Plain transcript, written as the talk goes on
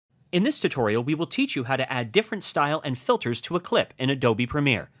In this tutorial, we will teach you how to add different style and filters to a clip in Adobe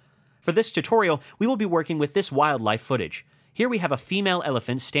Premiere. For this tutorial, we will be working with this wildlife footage. Here we have a female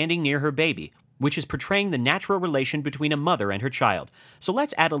elephant standing near her baby, which is portraying the natural relation between a mother and her child. So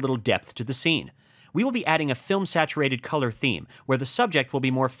let's add a little depth to the scene. We will be adding a film-saturated color theme, where the subject will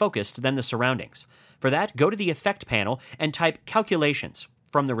be more focused than the surroundings. For that, go to the Effect panel and type Calculations.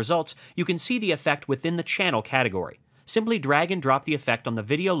 From the results, you can see the effect within the Channel category. Simply drag and drop the effect on the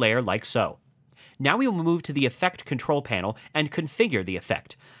video layer like so. Now we will move to the Effect Control panel and configure the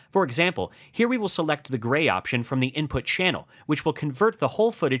effect. For example, here we will select the gray option from the input channel, which will convert the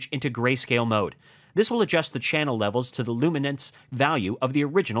whole footage into grayscale mode. This will adjust the channel levels to the luminance value of the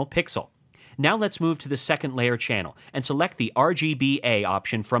original pixel. Now let's move to the second layer channel and select the RGBA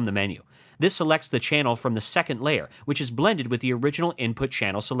option from the menu. This selects the channel from the second layer, which is blended with the original input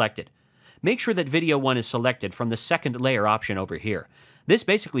channel selected. Make sure that Video 1 is selected from the second layer option over here. This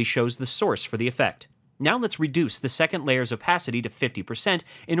basically shows the source for the effect. Now let's reduce the second layer's opacity to 50%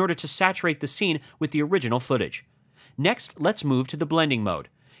 in order to saturate the scene with the original footage. Next, let's move to the blending mode.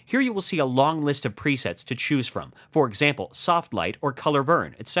 Here you will see a long list of presets to choose from, for example, soft light or color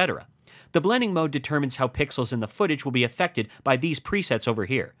burn, etc. The blending mode determines how pixels in the footage will be affected by these presets over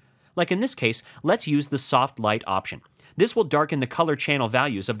here. Like in this case, let's use the soft light option. This will darken the color channel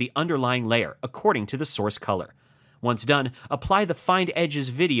values of the underlying layer according to the source color. Once done, apply the Find Edges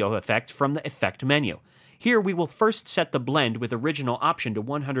video effect from the Effect menu. Here we will first set the blend with original option to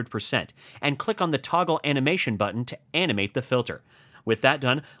 100% and click on the Toggle Animation button to animate the filter. With that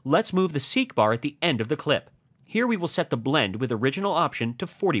done, let's move the seek bar at the end of the clip. Here we will set the blend with original option to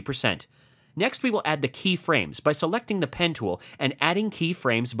 40%. Next, we will add the keyframes by selecting the pen tool and adding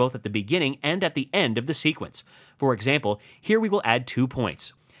keyframes both at the beginning and at the end of the sequence. For example, here we will add 2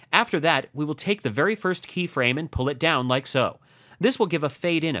 points. After that, we will take the very first keyframe and pull it down like so. This will give a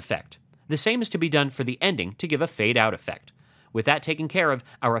fade-in effect. The same is to be done for the ending to give a fade-out effect. With that taken care of,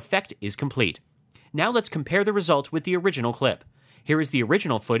 our effect is complete. Now let's compare the result with the original clip. Here is the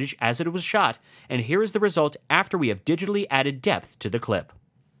original footage as it was shot, and here is the result after we have digitally added depth to the clip.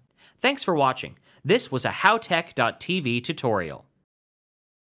 Thanks for watching. This was a HowTech.tv tutorial.